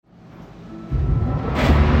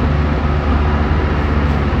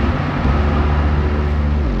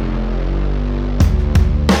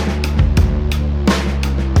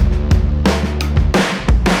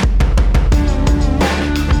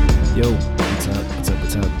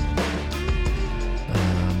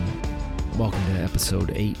Welcome to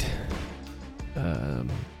episode 8.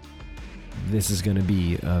 This is going to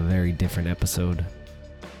be a very different episode.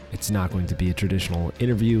 It's not going to be a traditional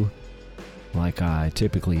interview like I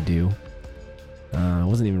typically do. I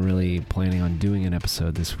wasn't even really planning on doing an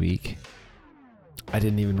episode this week. I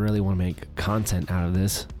didn't even really want to make content out of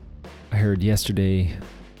this. I heard yesterday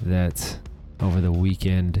that over the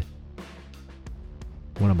weekend,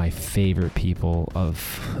 one of my favorite people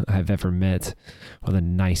I've ever met, one of the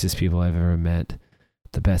nicest people I've ever met,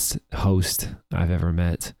 the best host I've ever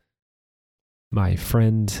met, my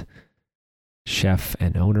friend, chef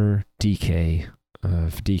and owner, DK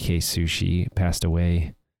of DK Sushi, passed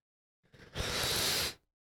away.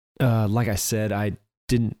 Like I said, I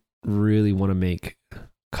didn't really want to make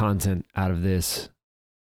content out of this.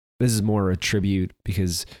 This is more a tribute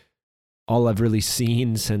because all I've really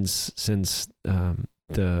seen since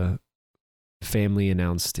the family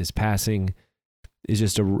announced his passing is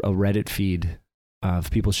just a Reddit feed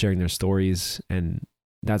of people sharing their stories, and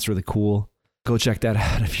that's really cool. Go check that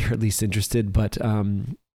out if you're at least interested. But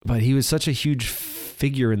he was such a huge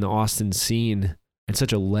figure in the Austin scene and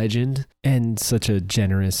such a legend and such a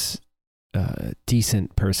generous,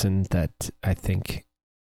 decent person that I think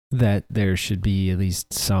that there should be at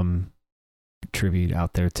least some tribute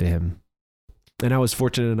out there to him. And I was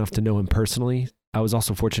fortunate enough to know him personally. I was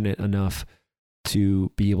also fortunate enough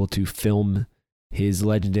to be able to film his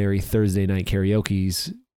legendary Thursday night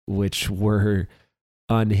karaoke's, which were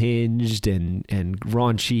unhinged and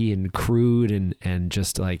raunchy and crude and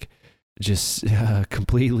just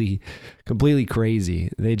completely crazy.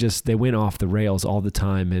 They went off the rails all the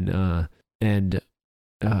time. And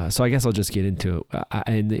so I guess I'll just get into it.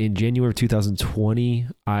 In January of 2020,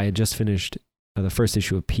 I had just finished the first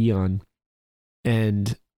issue of Peon,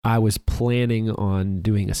 and I was planning on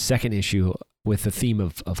doing a second issue with the theme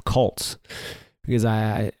of cults, because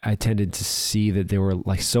I tended to see that there were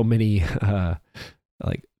like so many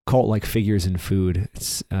like cult-like figures in food.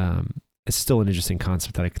 It's still an interesting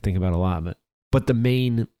concept that I could think about a lot, but the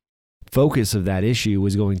main focus of that issue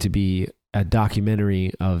was going to be a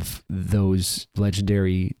documentary of those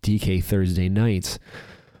legendary DK Thursday nights.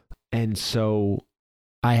 And so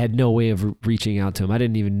I had no way of reaching out to him. I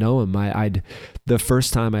didn't even know him. The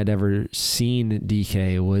first time I'd ever seen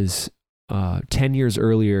DK was 10 years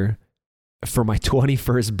earlier for my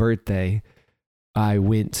 21st birthday. I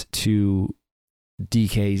went to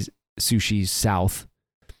DK Sushi South,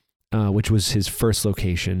 which was his first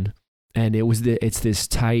location. And it's this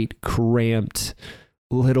tight, cramped,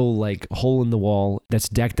 little like hole in the wall that's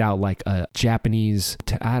decked out like a Japanese,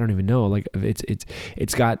 I don't even know, like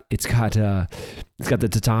it's got the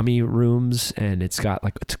tatami rooms, and it's got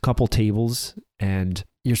like a couple tables, and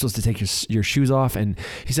you're supposed to take your shoes off, and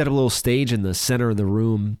he set up a little stage in the center of the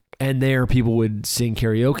room, and there people would sing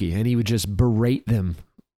karaoke, and he would just berate them.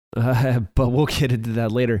 But we'll get into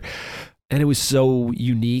that later. And it was so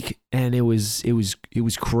unique, and it was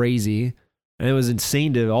crazy. And it was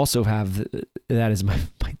insane to also have that as my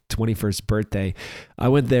 21st birthday. I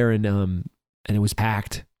went there and it was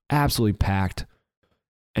packed, absolutely packed.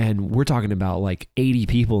 And we're talking about like 80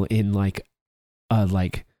 people in like a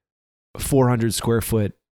 400 square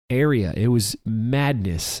foot area. It was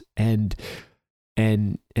madness. And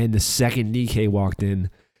the second DK walked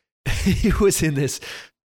in, he was in this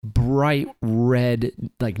bright red,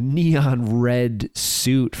 like neon red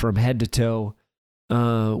suit from head to toe,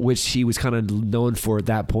 which he was kind of known for at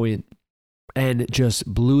that point, and just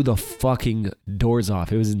blew the fucking doors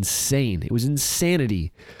off. It was insane. It was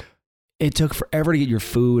insanity. It took forever to get your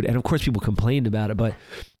food, and of course people complained about it, but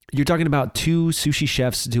you're talking about 2 sushi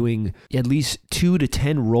chefs doing at least 2 to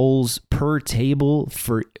 10 rolls per table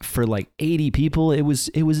for like 80 people. It was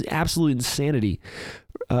absolute insanity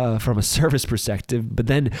from a service perspective. But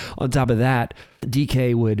then on top of that,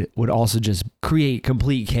 DK would also just create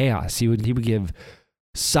complete chaos. He would give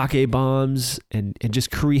sake bombs and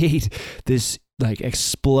just create this like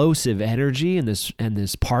explosive energy and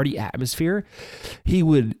this party atmosphere. He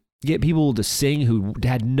would get people to sing who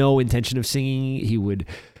had no intention of singing. He would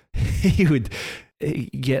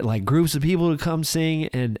get like groups of people to come sing,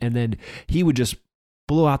 and then he would just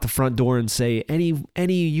blow out the front door and say,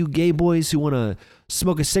 any you gay boys who want to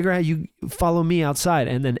smoke a cigarette, you follow me outside.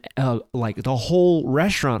 And then like the whole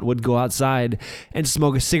restaurant would go outside and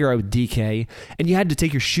smoke a cigarette with DK, and you had to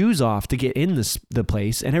take your shoes off to get in the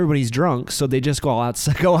place, and everybody's drunk, so they just go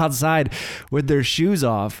outside with their shoes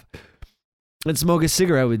off and smoke a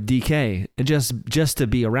cigarette with DK, and just to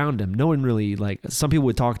be around him. No one really, like, some people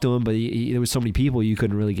would talk to him, but there was so many people you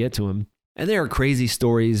couldn't really get to him. And there are crazy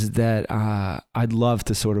stories that I'd love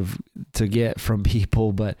to to get from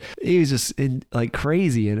people, but he was just like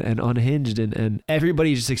crazy and unhinged, and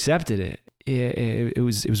everybody just accepted it. It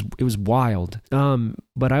was wild.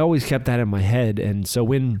 But I always kept that in my head. And so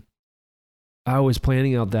when I was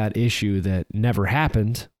planning out that issue that never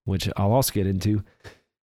happened, which I'll also get into,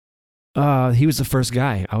 he was the first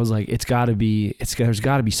guy. I was like, there's got to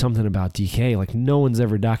be something about DK. Like, no one's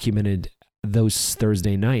ever documented those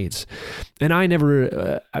Thursday nights. And I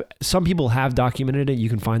never, some people have documented it. You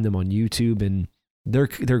can find them on YouTube, and they're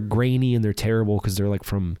grainy and they're terrible because they're like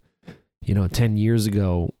from, 10 years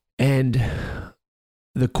ago. And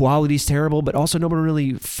the quality's terrible, but also nobody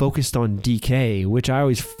really focused on DK, which I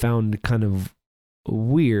always found kind of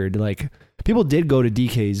weird. Like, people did go to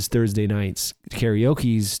DK's Thursday nights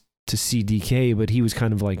karaoke's to see DK, but he was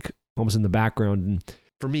kind of like almost in the background. And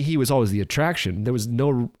for me, he was always the attraction. There was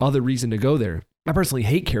no other reason to go there. I personally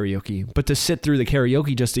hate karaoke, but to sit through the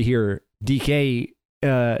karaoke just to hear DK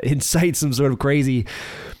incite some sort of crazy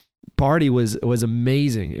party was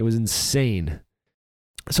amazing. It was insane.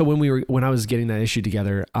 So when I was getting that issue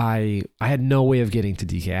together, I had no way of getting to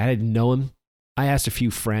DK. I didn't know him. I asked a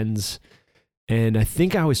few friends, and I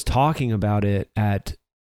think I was talking about it at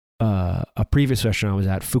a previous restaurant I was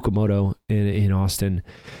at, Fukumoto in Austin.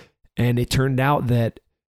 And it turned out that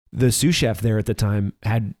the sous chef there at the time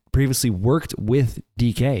had previously worked with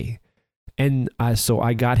DK. And so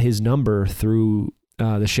I got his number through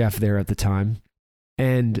the chef there at the time.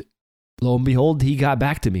 And lo and behold, he got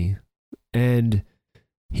back to me. And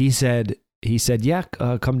he said, yeah,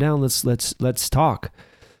 come down. Let's talk.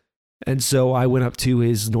 And so I went up to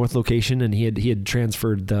his north location, and he had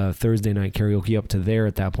transferred the Thursday night karaoke up to there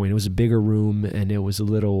at that point. It was a bigger room, and it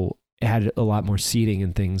had a lot more seating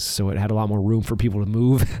and things. So it had a lot more room for people to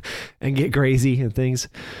move and get crazy and things.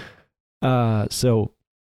 So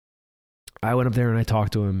I went up there and I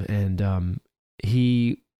talked to him, and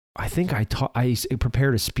I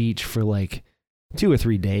prepared a speech for like 2 or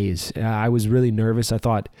 3 days. I was really nervous. I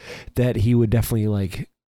thought that he would definitely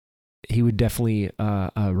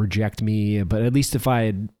reject me, but at least if I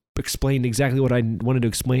had explained exactly what I wanted to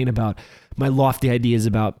explain about my lofty ideas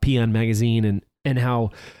about Peon Magazine and how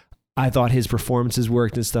I thought his performances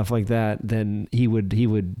worked and stuff like that, then he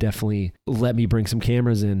would definitely let me bring some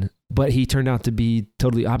cameras in. But he turned out to be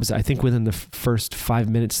totally opposite. I think within the first 5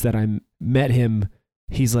 minutes that I met him,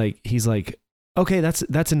 he's like, okay,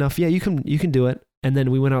 that's enough. Yeah, you can do it. And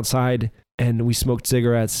then we went outside and we smoked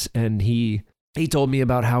cigarettes, and he told me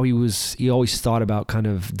about how he always thought about kind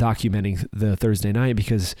of documenting the Thursday night,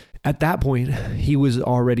 because at that point he was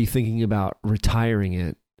already thinking about retiring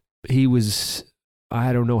it.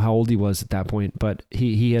 I don't know how old he was at that point, but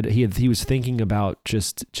he was thinking about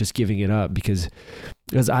just giving it up because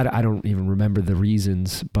I don't even remember the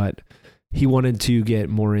reasons, but he wanted to get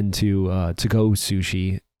more into to-go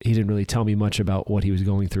sushi. He didn't really tell me much about what he was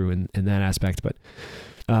going through in that aspect, but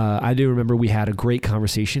I do remember we had a great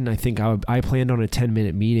conversation. I think I planned on a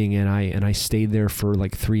 10-minute meeting, and I stayed there for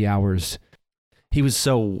like 3 hours. He was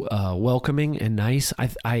so welcoming and nice.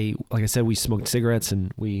 I like I said, we smoked cigarettes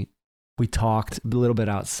and we talked a little bit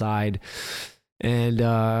outside, and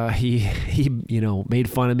he made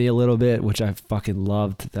fun of me a little bit, which I fucking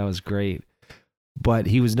loved. That was great. But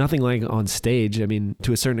he was nothing like on stage. I mean,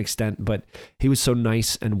 to a certain extent, but he was so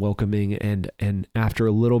nice and welcoming. And after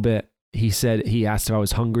a little bit, he asked if I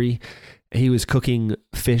was hungry. He was cooking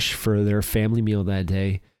fish for their family meal that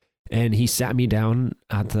day. And he sat me down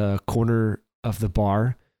at the corner of the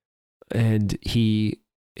bar, and he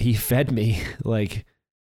fed me. Like,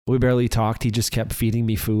 we barely talked. He just kept feeding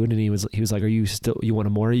me food. And he was like, you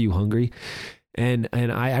want more? Are you hungry? And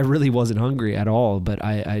I really wasn't hungry at all, but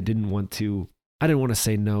I didn't want to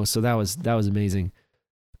say no. So that was amazing.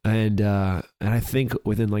 And I think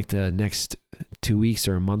within like the next 2 weeks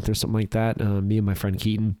or a month or something like that, me and my friend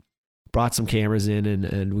Keaton brought some cameras in,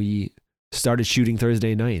 and we started shooting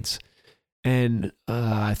Thursday nights. And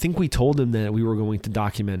I think we told him that we were going to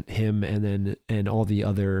document him and all the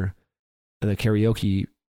karaoke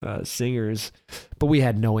singers, but we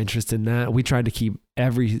had no interest in that. We tried to keep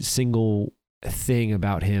every single thing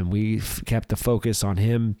about him. We kept the focus on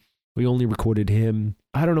him. We only recorded him.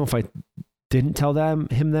 I don't know if I didn't tell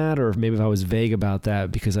him that, or maybe if I was vague about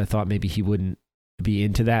that because I thought maybe he wouldn't be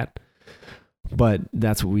into that. But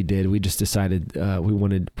that's what we did. We just decided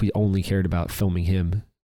we only cared about filming him.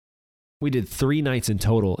 We did 3 nights in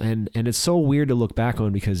total, and it's so weird to look back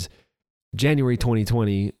on because January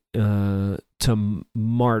 2020 to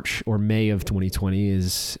March or May of 2020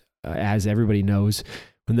 is, as everybody knows,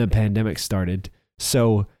 when the pandemic started.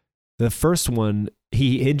 So the first one,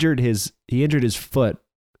 he injured his foot,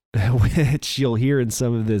 which you'll hear in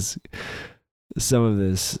some of this some of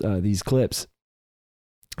these clips.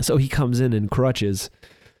 So he comes in crutches,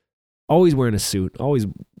 always wearing a suit, always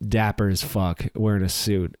dapper as fuck, wearing a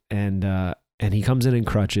suit, and he comes in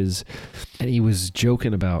crutches, and he was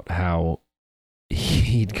joking about how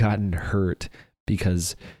he'd gotten hurt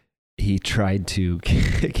because he tried to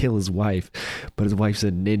kill his wife, but his wife's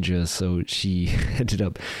a ninja, so she ended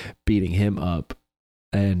up beating him up,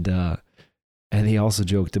 and he also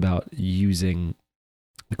joked about using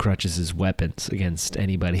the crutches as weapons against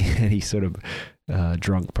anybody, any sort of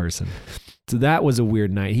drunk person. So that was a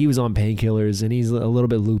weird night. He was on painkillers, and he's a little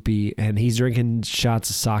bit loopy, and he's drinking shots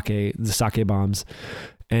of sake, the sake bombs,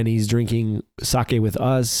 and he's drinking sake with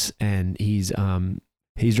us, and he's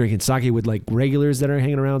drinking sake with like regulars that are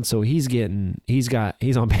hanging around. So he's on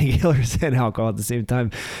painkillers and alcohol at the same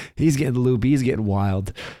time. He's getting loopy, he's getting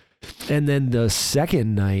wild. And then the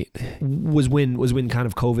second night was when kind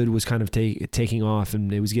of COVID was kind of taking off,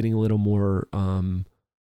 and it was getting a little more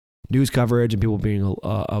news coverage and people being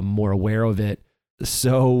more aware of it.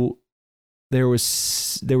 So there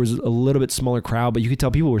was a little bit smaller crowd, but you could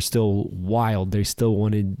tell people were still wild. They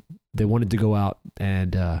wanted to go out,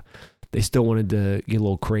 and they still wanted to get a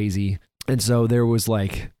little crazy. And so there was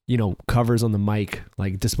like, covers on the mic,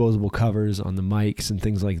 like disposable covers on the mics and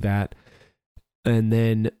things like that. And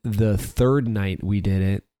then the third night we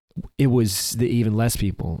did it was even less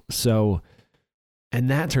people. So, and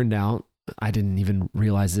that turned out, I didn't even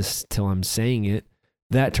realize this till I'm saying it,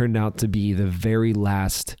 that turned out to be the very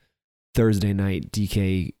last Thursday night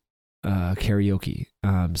DK karaoke.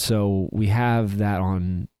 So we have that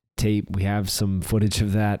on tape. We have some footage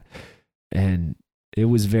of that, and it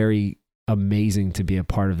was very amazing to be a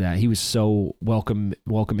part of that. He was so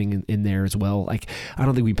welcoming in there as well. Like, I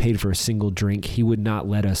don't think we paid for a single drink. He would not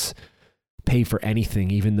let us pay for anything,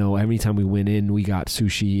 even though every time we went in, we got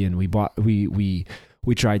sushi, and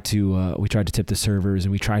we tried to tip the servers,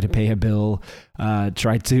 and we tried to pay a bill,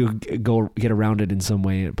 tried to go get around it in some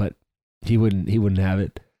way, but he wouldn't have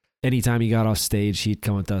it. Anytime he got off stage, he'd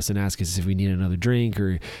come with us and ask us if we need another drink,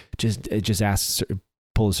 or just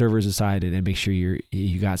pull the servers aside and make sure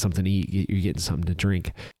you got something to eat, you're getting something to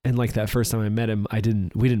drink. And like that first time I met him,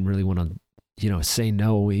 we didn't really want to, say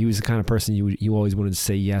no. He was the kind of person you always wanted to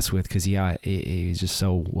say yes with, because he was just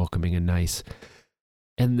so welcoming and nice.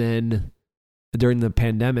 And then during the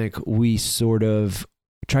pandemic, we sort of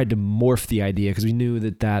tried to morph the idea, because we knew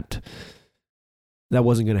that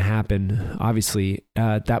wasn't going to happen. Obviously,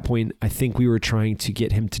 at that point, I think we were trying to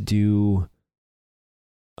get him to do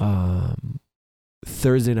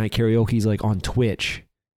Thursday night karaoke's like on Twitch,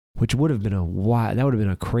 which would have been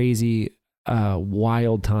a crazy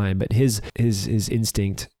wild time. But his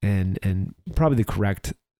instinct and probably the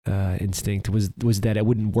correct instinct was that it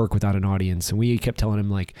wouldn't work without an audience. And we kept telling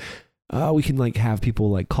him like, we can like have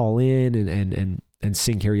people like call in and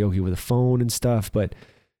sing karaoke with a phone and stuff, but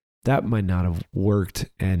that might not have worked.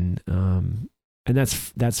 And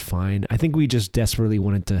that's fine. I think we just desperately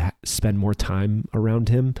wanted to spend more time around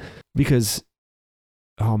him, because,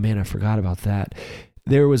 oh man, I forgot about that.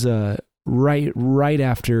 There was a right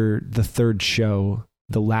after the third show,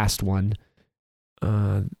 the last one,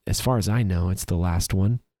 as far as I know, it's the last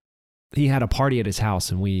one. He had a party at his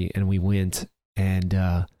house, and we went,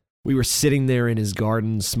 and we were sitting there in his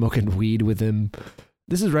garden smoking weed with him.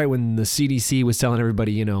 This is right when the CDC was telling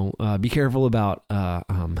everybody, be careful about,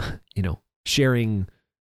 sharing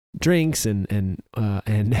drinks and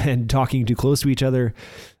talking too close to each other.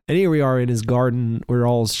 And here we are in his garden. We're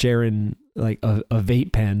all sharing like a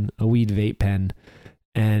vape pen, a weed vape pen.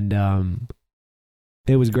 And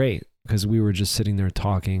it was great, because we were just sitting there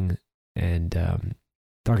talking and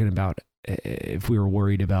talking about if we were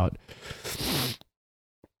worried about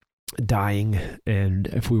dying, and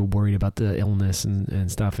if we were worried about the illness and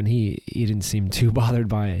stuff. And he didn't seem too bothered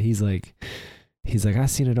by it. He's like, I've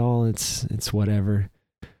seen it all. It's whatever.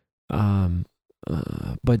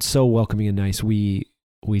 But so welcoming and nice. We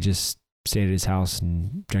just stayed at his house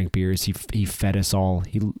and drank beers. He fed us all.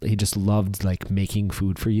 He just loved like making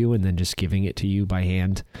food for you and then just giving it to you by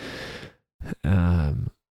hand.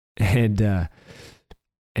 And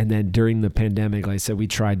then during the pandemic, like I said, we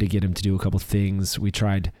tried to get him to do a couple things.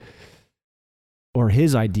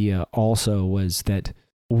 His idea also was that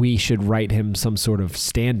we should write him some sort of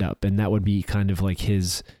stand-up, and that would be kind of like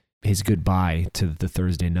his goodbye to the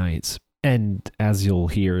Thursday nights. And as you'll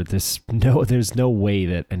hear, there's no way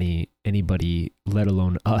that anybody, let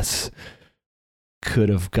alone us, could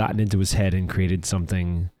have gotten into his head and created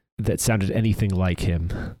something that sounded anything like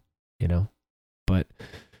him, But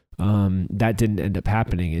that didn't end up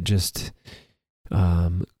happening. It just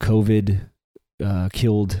COVID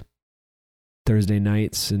killed Thursday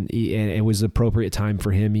nights, and it was the appropriate time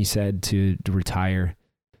for him, he said, to retire.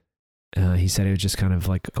 He said it was just kind of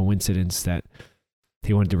like a coincidence that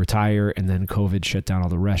he wanted to retire, and then COVID shut down all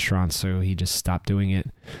the restaurants, so he just stopped doing it.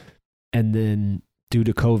 And then due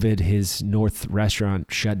to COVID, his North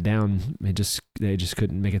restaurant shut down. They just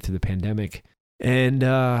couldn't make it through the pandemic. And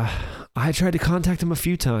I tried to contact him a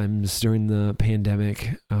few times during the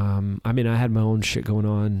pandemic. I mean, I had my own shit going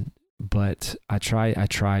on, but I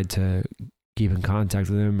tried to keep in contact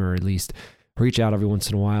with him, or at least reach out every once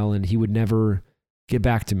in a while, and he would never get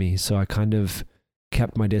back to me. So I kind of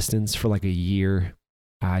kept my distance for like a year.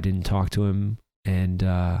 I didn't talk to him, and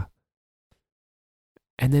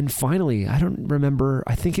then finally, I don't remember.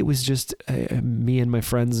 I think it was just me and my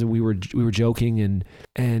friends, and we were joking,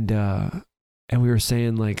 and we were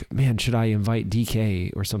saying like, man, should I invite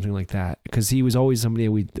DK or something like that? Because he was always somebody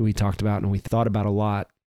we talked about and we thought about a lot.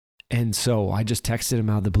 And so I just texted him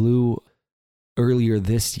out of the blue earlier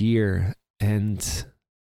this year, and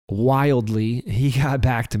wildly, he got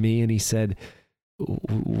back to me and he said,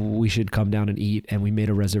 we should come down and eat. And we made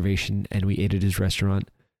a reservation and we ate at his restaurant.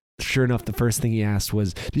 Sure enough, the first thing he asked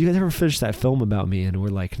was, did you guys ever finish that film about me? And we're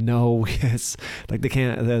like, no, yes. Like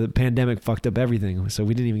the pandemic fucked up everything. So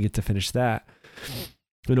we didn't even get to finish that.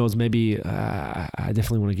 Who knows? Maybe I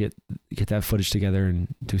definitely want to get that footage together and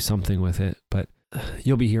do something with it. But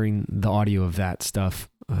you'll be hearing the audio of that stuff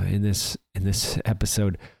in this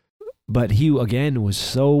episode. But he, again, was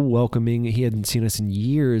so welcoming. He hadn't seen us in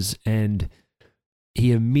years, and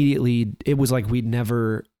he immediately, it was like we'd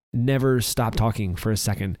never stopped talking for a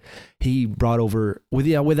second. He brought over,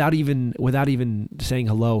 without even saying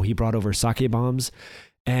hello, he brought over sake bombs.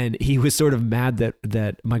 And he was sort of mad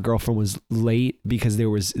that my girlfriend was late because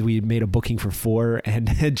we made a booking for 4 and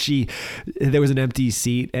there was an empty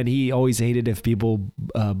seat, and he always hated if people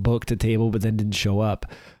booked a table but then didn't show up.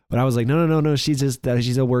 But I was like, no, she's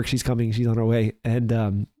at work, she's coming, she's on her way.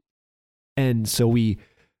 And so he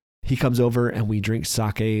comes over and we drink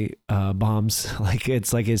sake bombs, like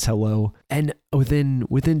it's like his hello. And within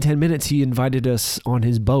 10 minutes, he invited us on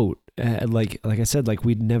his boat. Like I said, like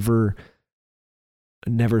we'd never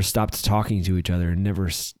stopped talking to each other, and never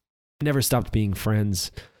stopped being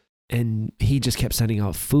friends. And he just kept sending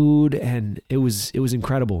out food, and it was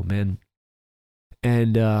incredible, man.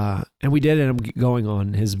 And we did end up going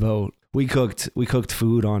on his boat. We cooked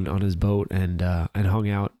food on his boat and hung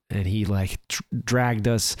out, and he like dragged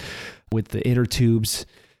us with the inner tubes,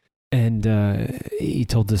 and he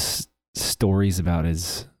told us stories about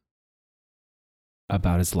his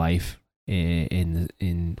life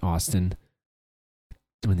in Austin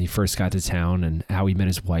when he first got to town, and how he met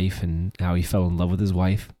his wife and how he fell in love with his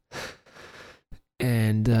wife,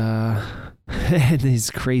 and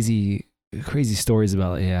these crazy stories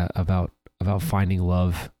about finding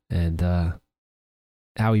love, and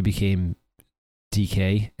how he became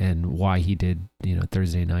DK and why he did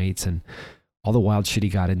Thursday nights and all the wild shit he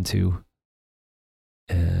got into.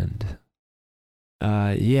 And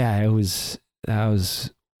that was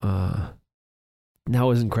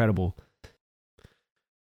incredible.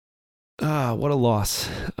 What a loss.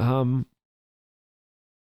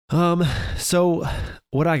 So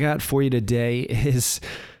what I got for you today is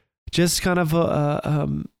just kind of a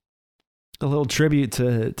little tribute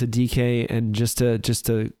to DK, and just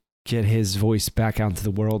to get his voice back out into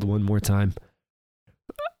the world one more time.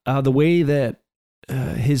 The way that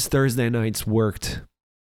his Thursday nights worked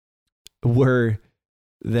were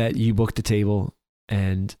that you booked a table,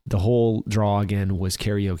 and the whole draw again was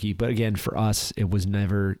karaoke. But again, for us, it was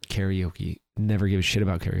never karaoke. Never gave a shit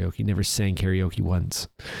about karaoke. Never sang karaoke once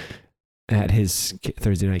at his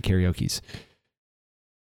Thursday night karaoke's.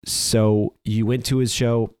 So you went to his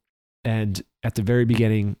show, and at the very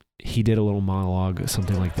beginning, he did a little monologue,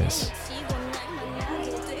 something like this.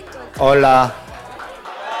 Hola.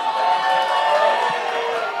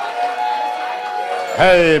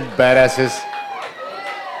 Hey, badasses.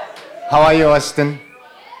 How are you, Austin?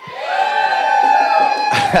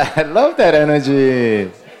 I love that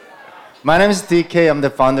energy. My name is DK. I'm the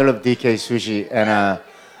founder of DK Sushi, and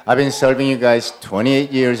I've been serving you guys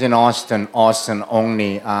 28 years in Austin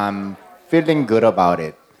only. I'm feeling good about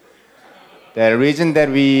it. The reason that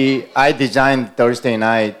I designed Thursday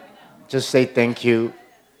night, just say thank you.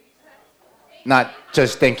 Not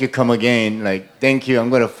just thank you, come again. Like, thank you, I'm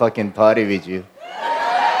gonna fucking party with you.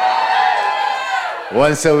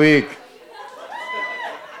 Once a week.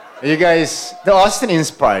 You guys, the Austin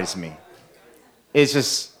inspires me. It's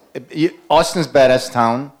just, Austin's badass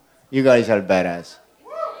town. You guys are badass.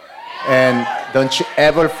 And don't you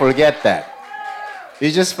ever forget that.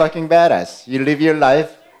 You're just fucking badass. You live your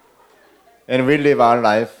life, and we live our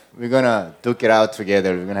life. We're gonna duke it out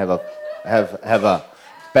together. We're gonna have a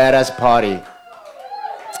badass party.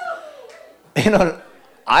 You know,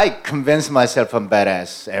 I convince myself I'm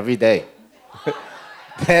badass every day.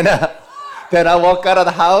 then, then I walk out of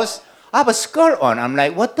the house. I have a skirt on. I'm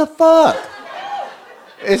like, what the fuck?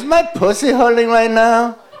 Is my pussy hurting right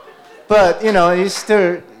now? But you know, you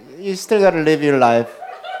still gotta live your life.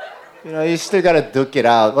 You know, you still gotta duke it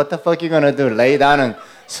out. What the fuck you gonna do? Lay down and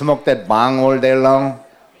smoke that bong all day long?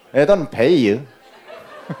 They don't pay you.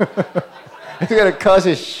 It's gonna cost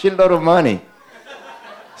you a shitload of money.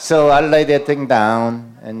 So I lay that thing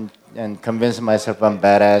down and convince myself I'm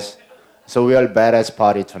badass. So we all badass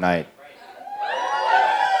party tonight.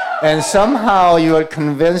 And somehow you will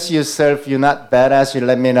convince yourself you're not badass, you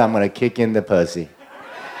let me know I'm gonna kick in the pussy.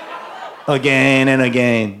 Again and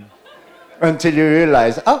again. Until you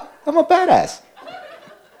realize, oh, I'm a badass.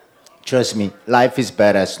 Trust me, life is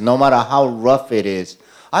badass, no matter how rough it is.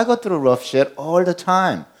 I go through rough shit all the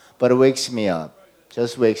time, but it wakes me up.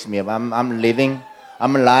 Just wakes me up. I'm living,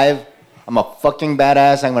 I'm alive, I'm a fucking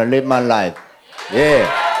badass, I'm gonna live my life. Yeah.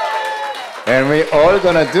 And we all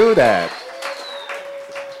gonna do that.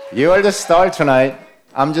 You are the star tonight.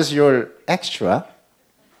 I'm just your extra.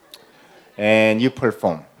 And you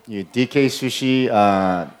perform. You DK Sushi,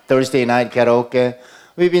 Thursday night karaoke.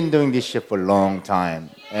 We've been doing this shit for a long time.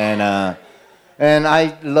 And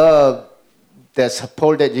I love the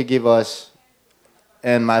support that you give us.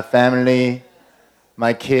 And my family,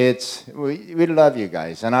 my kids, we love you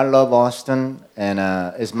guys. And I love Austin, and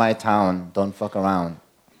it's my town. Don't fuck around.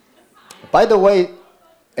 By the way,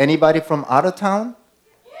 anybody from out of town?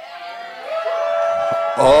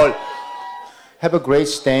 All have a great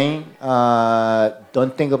staying.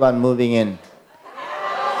 Don't think about moving in.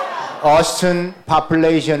 Austin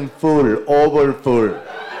population full, over full.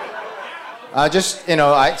 Just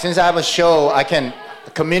since I have a show, I can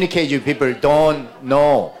communicate you people. Don't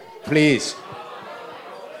know, please.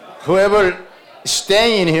 Whoever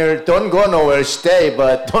staying in here, don't go nowhere. Stay,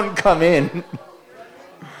 but don't come in.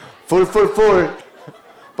 Full.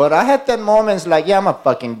 But I had that moments like, yeah, I'm a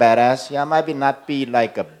fucking badass. Yeah, I might not be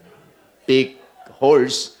like a big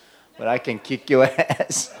horse, but I can kick your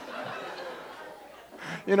ass.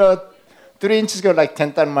 3 inches go like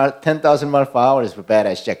 10,000 miles per hour is for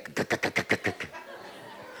badass.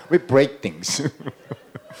 We break things.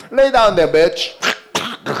 Lay down there, bitch.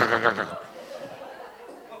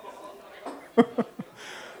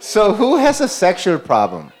 So who has a sexual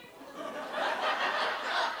problem?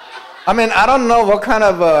 I mean, I don't know what kind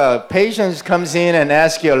of patients comes in and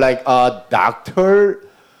ask you like, doctor,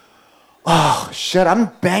 oh shit, I'm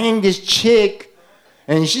banging this chick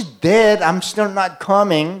and she's dead, I'm still not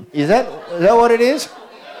coming. Is that what it is?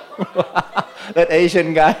 That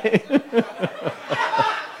Asian guy.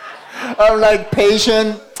 I'm like,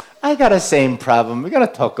 patient, I got the same problem. We gotta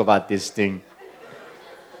talk about this thing.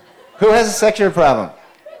 Who has a sexual problem?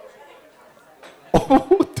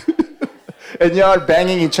 And you are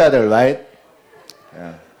banging each other, right?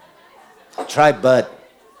 Yeah. Try butt.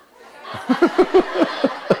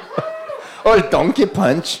 Or donkey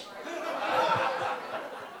punch.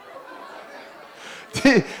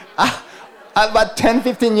 About 10,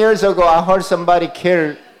 15 years ago, I heard somebody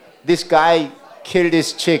this guy killed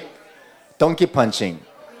this chick, donkey punching.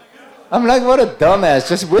 I'm like, what a dumbass.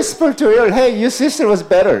 Just whisper to her, hey, your sister was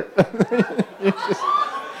better.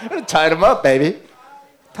 Just tie them up, baby.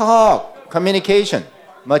 Talk. Communication,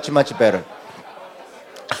 much better.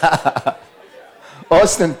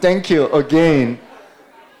 Austin, thank you again.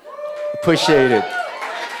 Appreciate it.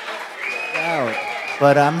 Wow.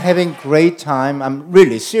 But I'm having great time. I'm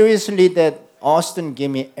really, seriously, that Austin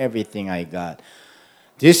gave me everything I got.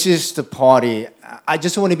 This is the party. I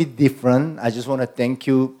just want to be different. I just want to thank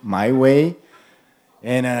you my way.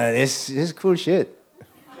 And this is cool shit.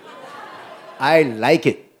 I like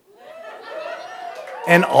it.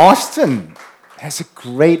 And Austin has a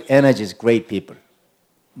great energy, it's great people.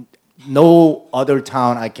 No other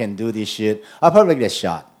town I can do this shit. I'll probably get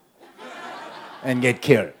shot and get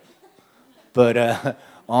killed. But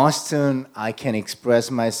Austin, I can express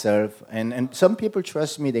myself. And some people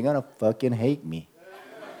trust me, they're gonna fucking hate me.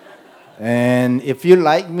 And if you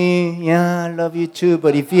like me, yeah, I love you too.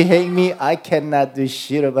 But if you hate me, I cannot do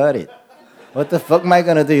shit about it. What the fuck am I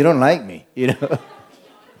gonna do? You don't like me,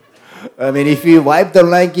 I mean, if your wife don't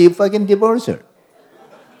like you, fucking divorce her.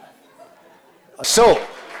 So,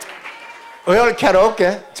 we're all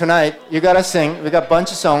karaoke tonight. You gotta sing. We got a bunch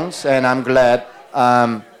of songs, and I'm glad.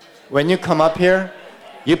 When you come up here,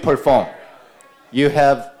 you perform. You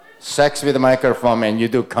have sex with the microphone, and you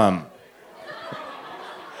do come.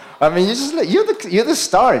 I mean, you're the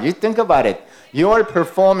star. You think about it. You are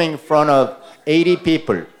performing in front of 80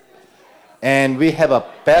 people. And we have a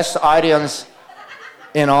best audience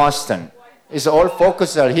in Austin. It's all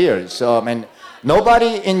focused are here. So, I mean,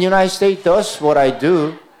 nobody in the United States does what I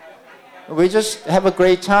do. We just have a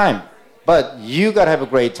great time. But you got to have a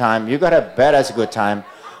great time. You got to have badass good time.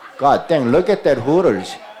 God dang, look at that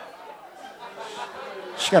Hooters.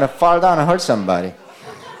 She's going to fall down and hurt somebody.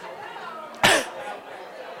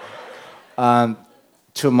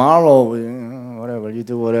 Tomorrow, whatever, you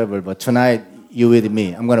do whatever. But tonight, you with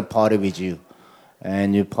me. I'm going to party with you.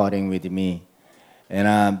 And you're partying with me. And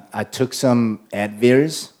I took some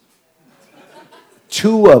Advils.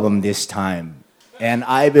 2 of them this time. And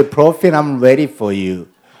ibuprofen, I'm ready for you.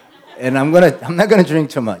 And I'm not gonna drink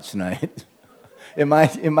too much tonight. It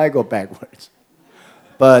might go backwards.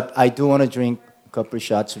 But I do want to drink a couple of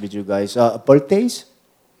shots with you guys. Birthdays?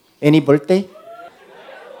 Any birthday?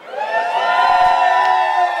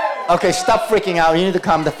 Okay, stop freaking out. You need to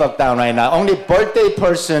calm the fuck down right now. Only birthday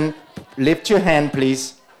person, lift your hand,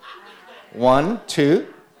 please. 1, 2.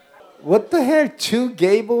 What the hell? 2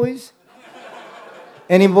 gay boys?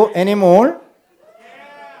 Any more?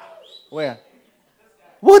 Where?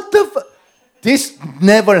 What the fuck? This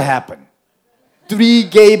never happened. 3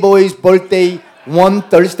 gay boys' birthday, 1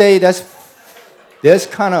 Thursday. That's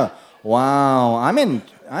kind of wow. I'm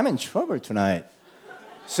in trouble tonight.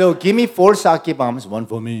 So give me 4 sake bombs, 1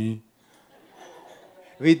 for me.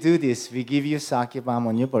 We do this. We give you sake bomb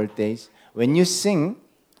on your birthdays. When you sing,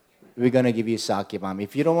 we're gonna give you sake bomb.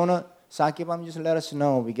 If you don't want a sake bomb, just let us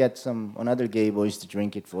know. We get another gay boys to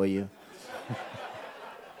drink it for you.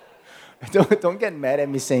 Don't get mad at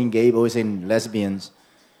me saying gay boys and lesbians.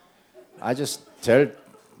 I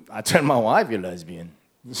tell my wife you're lesbian.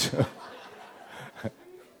 So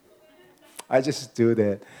I just do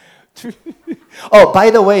that. Oh,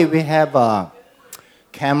 by the way, we have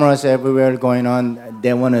cameras everywhere going on.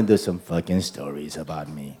 They want to do some fucking stories about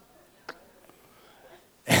me.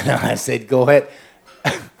 And I said, go ahead.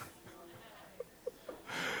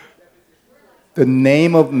 The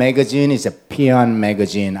name of magazine is a Peon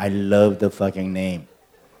magazine. I love the fucking name.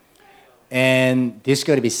 And this is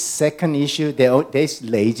going to be 2nd issue. They're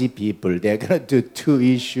lazy people. They're going to do 2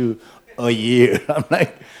 issues a year. I'm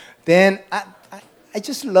like, then I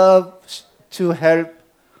just love to help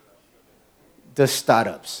the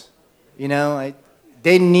startups. You know,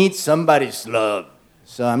 they need somebody's love.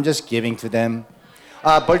 So I'm just giving to them.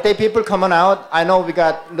 Birthday people coming out. I know we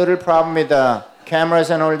got little problem with the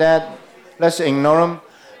cameras and all that. Let's ignore them.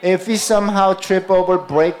 If we somehow trip over,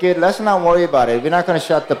 break it, let's not worry about it. We're not going to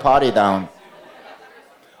shut the party down.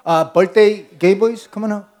 Birthday gay boys, come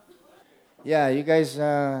on out. Yeah, you guys,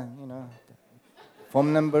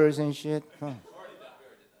 phone numbers and shit. Huh.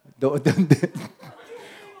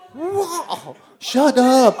 Wow, shut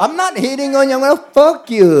up. I'm not hitting on you. I'm going to fuck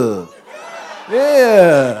you.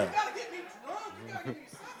 Yeah.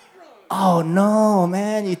 Oh, no,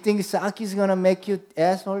 man. You think sake's going to make you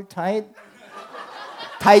asshole tight?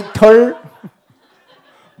 Tighter?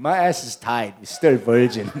 My ass is tight. It's still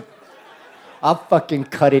virgin. I'll fucking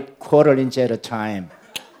cut it 1/4 inch at a time.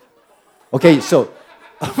 Okay, so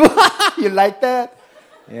you like that?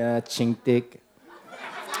 Yeah, chink dick.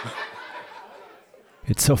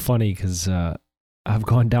 It's so funny because I've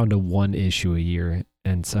gone down to 1 issue a year,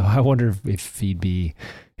 and so I wonder if he'd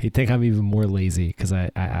think I'm even more lazy because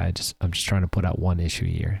I'm just trying to put out 1 issue a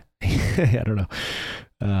year. I don't know.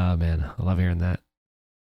 Man, I love hearing that.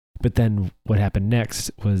 But then what happened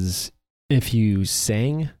next was if you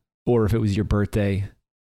sang or if it was your birthday,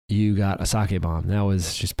 you got a sake bomb. That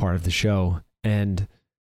was just part of the show. And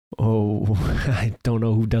I don't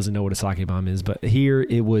know who doesn't know what a sake bomb is, but here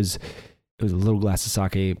it was a little glass of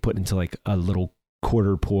sake put into like a little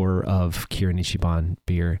 1/4 pour of Kirin Ichiban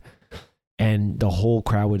beer. And the whole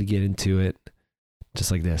crowd would get into it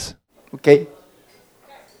just like this. Okay.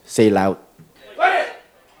 Say loud.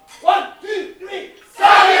 1, 2, 3,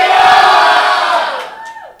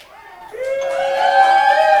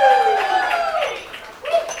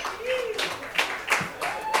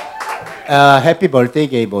 Happy birthday,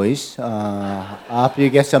 gay boys. I hope you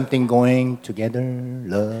get something going together,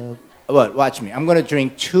 love. Well, watch me. I'm going to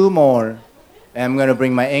drink 2 more. And I'm going to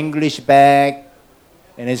bring my English back.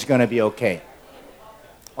 And it's going to be okay.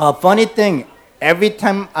 Funny thing, every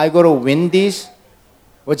time I go to Wendy's,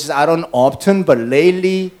 which is I don't often, but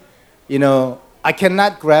lately, I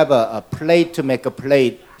cannot grab a plate to make a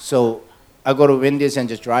plate. So I go to Wendy's and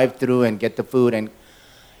just drive through and get the food. And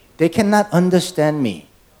they cannot understand me.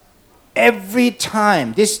 Every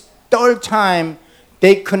time, this 3rd time,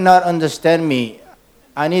 they could not understand me.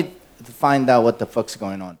 I need to find out what the fuck's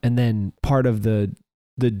going on. And then part of the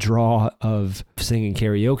the draw of singing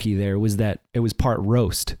karaoke there was that it was part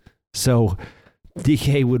roast. So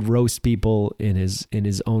DK would roast people in his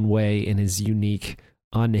own way, in his unique,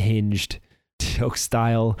 unhinged joke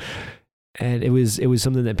style. And it was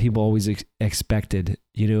something that people always expected.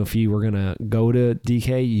 You know, if you were going to go to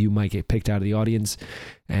DK, you might get picked out of the audience.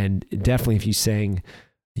 And definitely if you sang,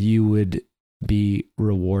 you would be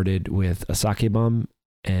rewarded with a sake bomb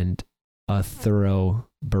and a thorough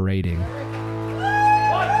berating. 1,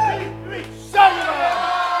 2, 3,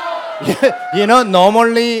 Sake! You know,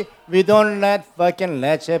 normally we don't let fucking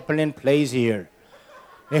Led Zeppelin plays here.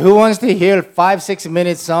 Who wants to hear 5-6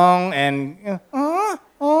 minute song and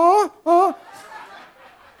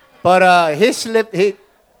But he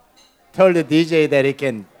told the DJ that he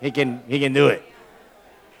can do it.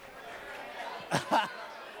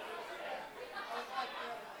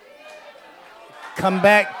 Come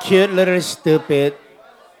back, cute little stupid.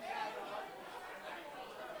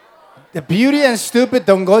 The beauty and stupid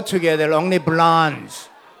don't go together, only blondes.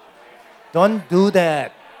 Don't do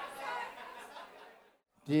that.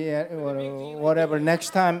 Yeah, whatever.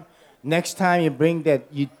 Next time you bring that,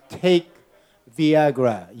 you take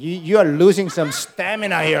Viagra. You are losing some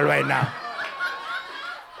stamina here right now.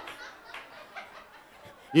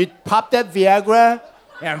 You pop that Viagra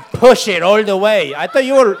and push it all the way. I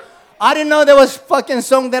didn't know there was fucking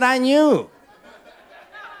song that I knew.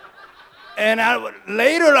 And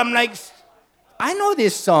later I'm like, I know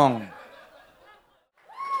this song.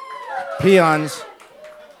 Peons.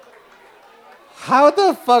 How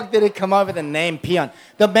the fuck did it come up with the name Peon?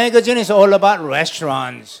 The magazine is all about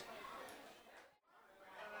restaurants.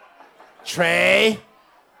 Trey.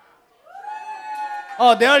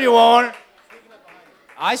 Oh, there you are.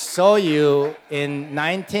 I saw you in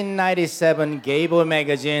 1997 Gay Boy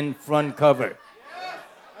magazine front cover.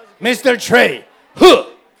 Mr. Trey. Huh.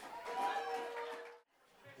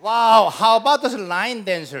 Wow, how about those line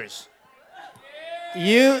dancers? Do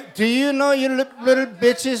you know you little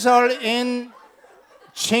bitches are in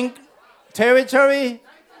chink territory?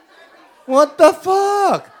 What the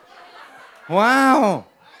fuck? Wow.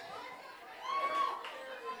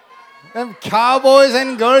 Them cowboys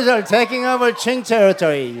and girls are taking over chink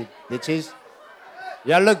territory, you bitches.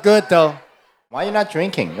 Y'all look good though. Why are you not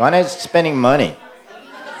drinking? Why not spending money?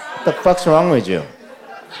 What the fuck's wrong with you?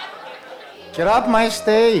 Get off my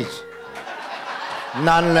stage.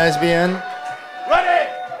 Non-lesbian.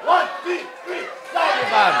 Ready? 1, 2, 3,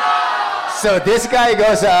 Sake! So this guy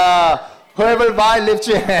goes, whoever buy, lift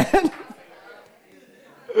your hand.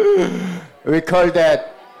 We call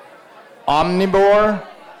that omnivore.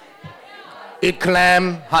 Eat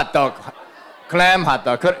clam, hot dog. Clam, hot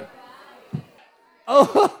dog.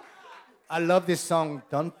 Oh, I love this song.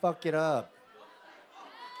 Don't fuck it up.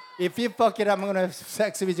 If you fuck it up, I'm going to have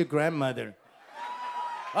sex with your grandmother.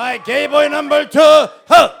 All right, gay boy number 2.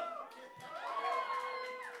 Huh.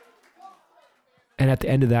 And at the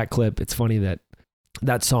end of that clip, it's funny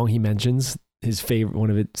that song he mentions, his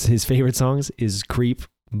favorite songs is Creep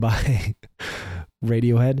by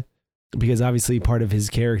Radiohead, because obviously part of his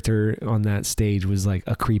character on that stage was like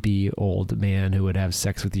a creepy old man who would have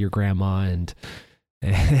sex with your grandma,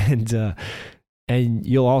 and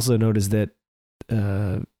you'll also notice that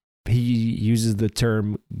he uses the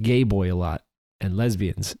term gay boy a lot and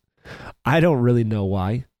lesbians. I don't really know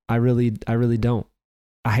why. I really don't.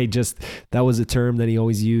 That was a term that he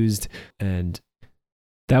always used, and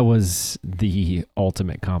that was the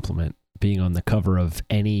ultimate compliment, being on the cover of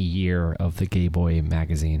any year of the Gay Boy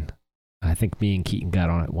magazine. I think me and Keaton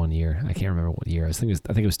got on it one year. I can't remember what year. I think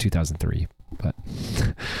it was 2003. But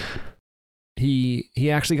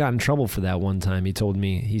he actually got in trouble for that one time. He told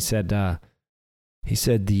me, he said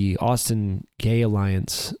the Austin Gay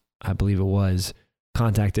Alliance, I believe it was,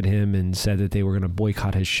 contacted him and said that they were going to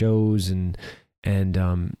boycott his shows and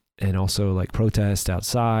also like protest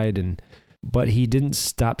outside, but he didn't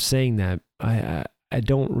stop saying that. I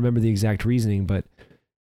don't remember the exact reasoning, but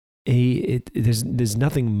there's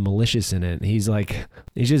nothing malicious in it. He's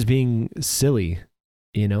just being silly,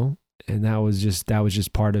 you know, and that was just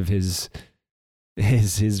part of his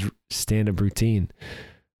stand-up routine.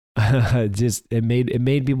 It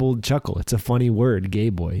made people chuckle. It's a funny word, gay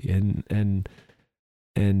boy, and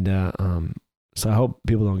so I hope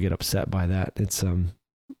people don't get upset by that. It's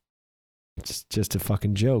just a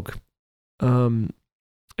fucking joke. And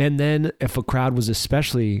then if a crowd was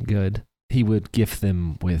especially good, he would gift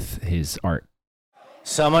them with his art.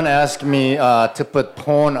 Someone asked me to put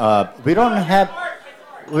porn up. We don't have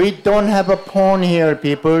a porn here,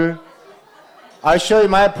 people. I'll show you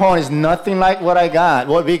my porn. It's nothing like what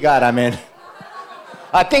we got, I mean.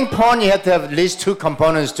 I think porn, you have to have at least two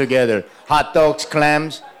components together. Hot dogs,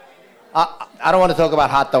 clams. I don't want to talk about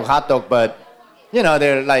hot dog, but, you know,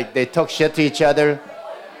 they talk shit to each other.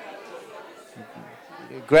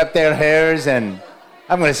 Grab their hairs and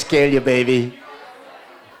I'm going to scare you, baby.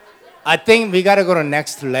 I think we got to go to the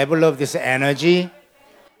next level of this energy.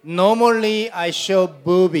 Normally, I show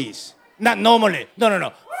boobies. Not normally.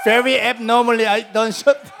 No. Very abnormally, I don't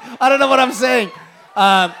show. I don't know what I'm saying.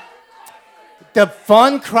 The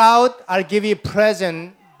fun crowd, I'll give you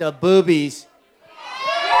present, the boobies.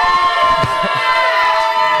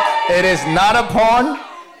 It is not a porn.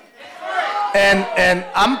 And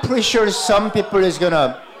I'm pretty sure some people is going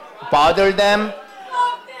to bother them.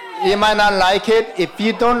 You might not like it. If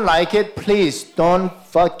you don't like it, please don't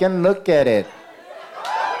fucking look at it.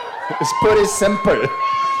 It's pretty simple.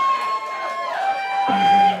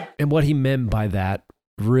 And what he meant by that,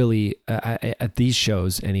 really, at these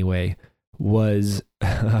shows anyway, was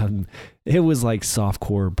it was like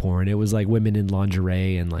softcore porn. It was like women in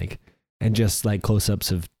lingerie and just like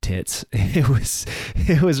close-ups of tits. It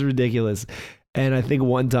was ridiculous. And I think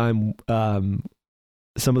one time,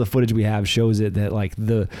 some of the footage we have shows it that like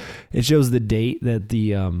it shows the date that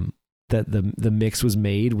the mix was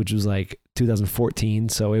made, which was like 2014.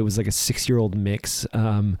 So it was like a 6-year-old mix.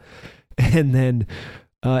 And then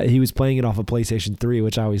he was playing it off of PlayStation 3,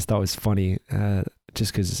 which I always thought was funny,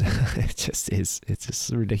 just because it's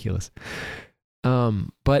just ridiculous.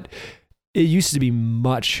 But it used to be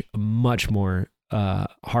much, much more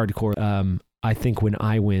hardcore. I think when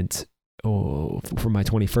I went for my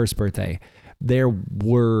 21st birthday, they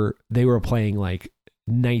were playing like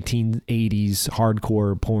 1980s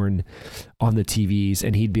hardcore porn on the TVs,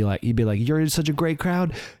 and he'd be like, "You're such a great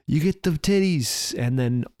crowd, you get the titties," and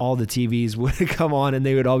then all the TVs would come on, and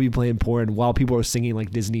they would all be playing porn while people were singing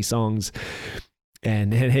like Disney songs,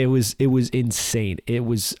 and it was insane. It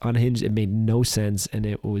was unhinged. It made no sense, and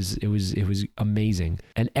it was amazing,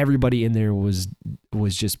 and everybody in there was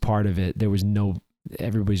just part of it.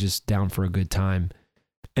 Everybody's just down for a good time.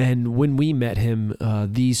 And when we met him,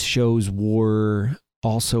 these shows were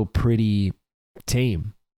also pretty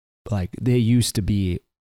tame. Like they used to be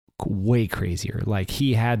way crazier. Like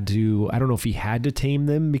I don't know if he had to tame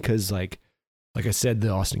them because like I said, the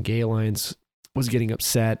Austin Gay Alliance was getting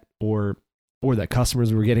upset, or that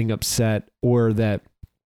customers were getting upset, or that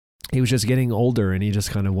he was just getting older and he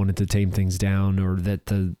just kind of wanted to tame things down, or that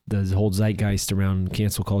the whole zeitgeist around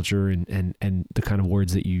cancel culture and the kind of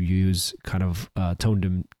words that you use kind of toned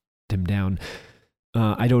him down.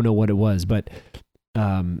 I don't know what it was, but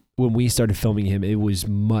when we started filming him, it was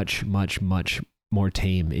much, much, much more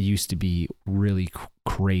tame. It used to be really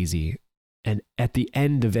crazy. And at the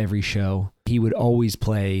end of every show, he would always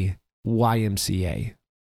play YMCA.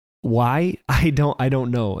 Why? I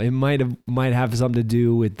don't know. It might have something to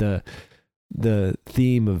do with the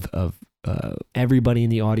theme of everybody in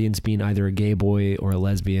the audience being either a gay boy or a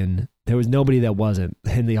lesbian. There was nobody that wasn't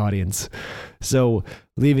in the audience. So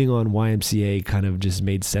leaving on YMCA kind of just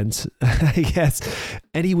made sense, I guess.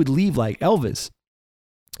 And he would leave like Elvis.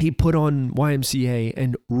 He'd put on YMCA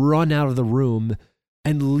and run out of the room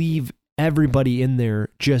and leave everybody in there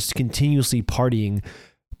just continuously partying.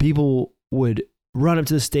 People would run up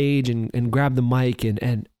to the stage and grab the mic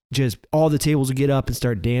and just all the tables would get up and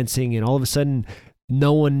start dancing. And all of a sudden,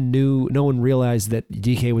 no one realized that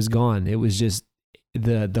DK was gone. It was just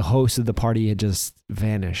the host of the party had just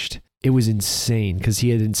vanished. It was insane because he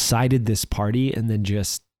had incited this party and then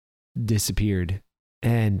just disappeared.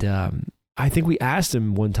 And I think we asked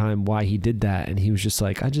him one time why he did that, and he was just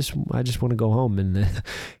like, I just want to go home and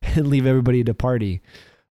leave everybody at a party.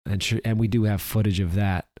 And we do have footage of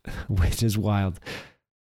that, which is wild.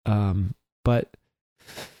 But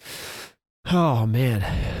oh man,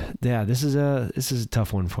 yeah, this is a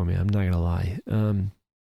tough one for me. I'm not gonna lie.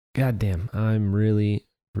 God damn, I'm really,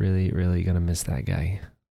 really, really gonna miss that guy.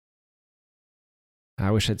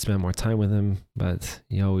 I wish I'd spent more time with him, but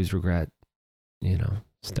you always regret,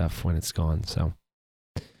 stuff when it's gone. So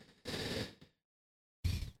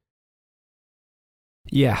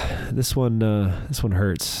yeah, this one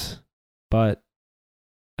hurts, but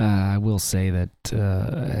I will say that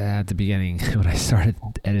at the beginning when I started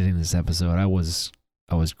editing this episode, I was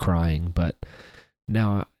crying, but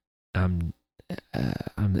now I'm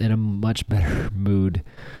in a much better mood.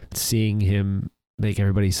 Seeing him make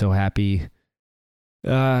everybody so happy,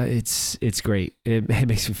 it's great. It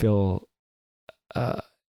makes me feel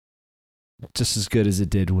just as good as it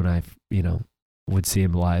did when I would see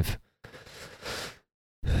him live.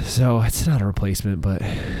 So it's not a replacement, but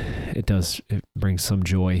it brings some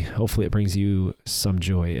joy. Hopefully it brings you some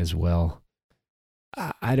joy as well.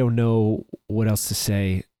 I don't know what else to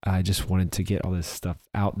say. I just wanted to get all this stuff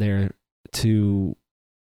out there to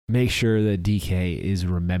make sure that DK is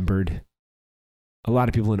remembered. A lot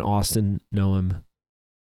of people in Austin know him.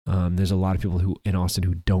 There's a lot of people in Austin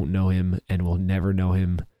who don't know him and will never know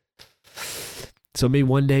him. So maybe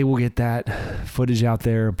one day we'll get that footage out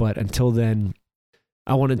there. But until then,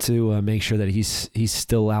 I wanted to make sure that he's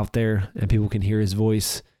still out there and people can hear his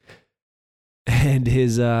voice and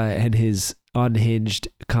his unhinged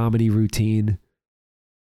comedy routine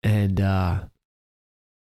and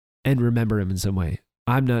remember him in some way.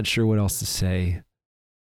 I'm not sure what else to say.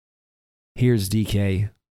 Here's DK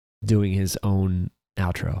doing his own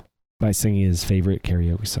outro by singing his favorite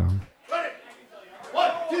karaoke song. Ready?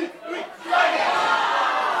 1, 2, 3, strike it!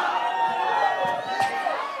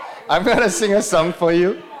 I'm gonna sing a song for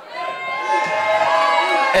you.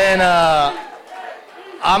 And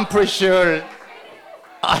I'm pretty sure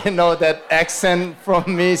I know that accent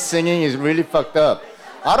from me singing is really fucked up.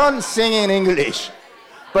 I don't sing in English,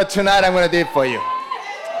 but tonight I'm gonna do it for you.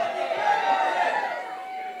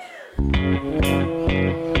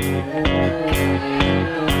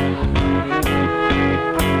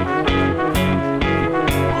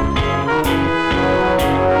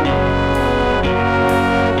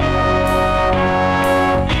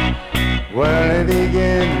 Where to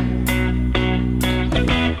begin?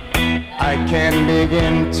 I can't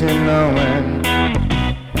begin to know it,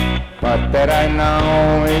 but that I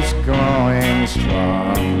know is growing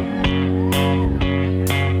strong.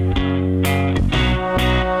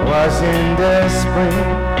 Was in the spring,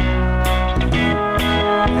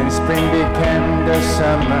 and spring became the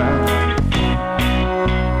summer,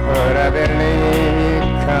 but I believe it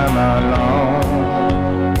come along.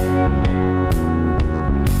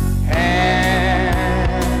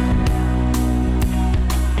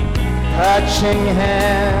 Touching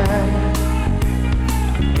hand,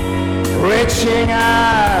 reaching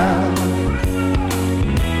out,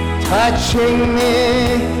 touching me,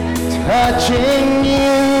 touching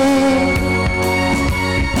you.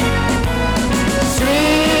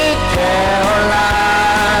 Sweet Caroline,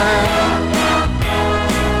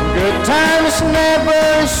 good times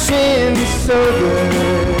never seem so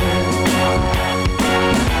good.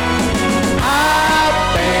 I've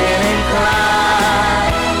been inclined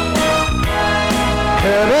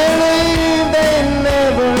to believe they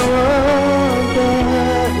never were,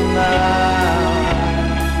 but now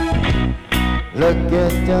look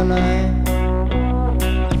at the night,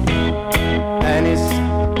 and it's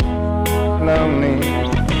lonely.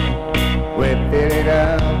 We fill it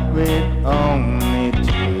up with only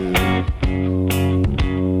two.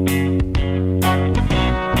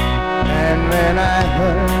 And when I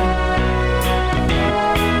heard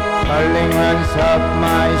calling runs up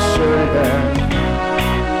my shoulder,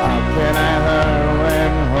 how can I hurt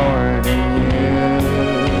when holding you?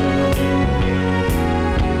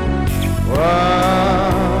 One,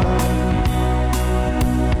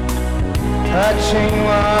 touching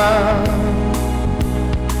one,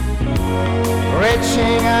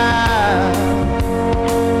 reaching out,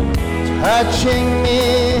 touching me,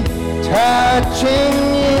 touching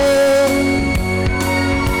you.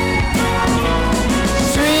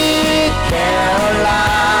 Sweet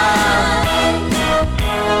Caroline,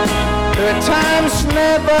 good times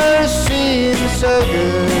never seem so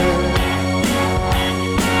good.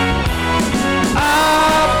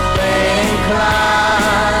 I've been inclined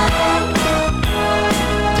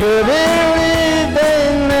to believe they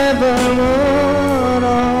never would.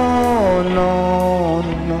 Oh, no,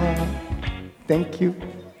 no. Thank you.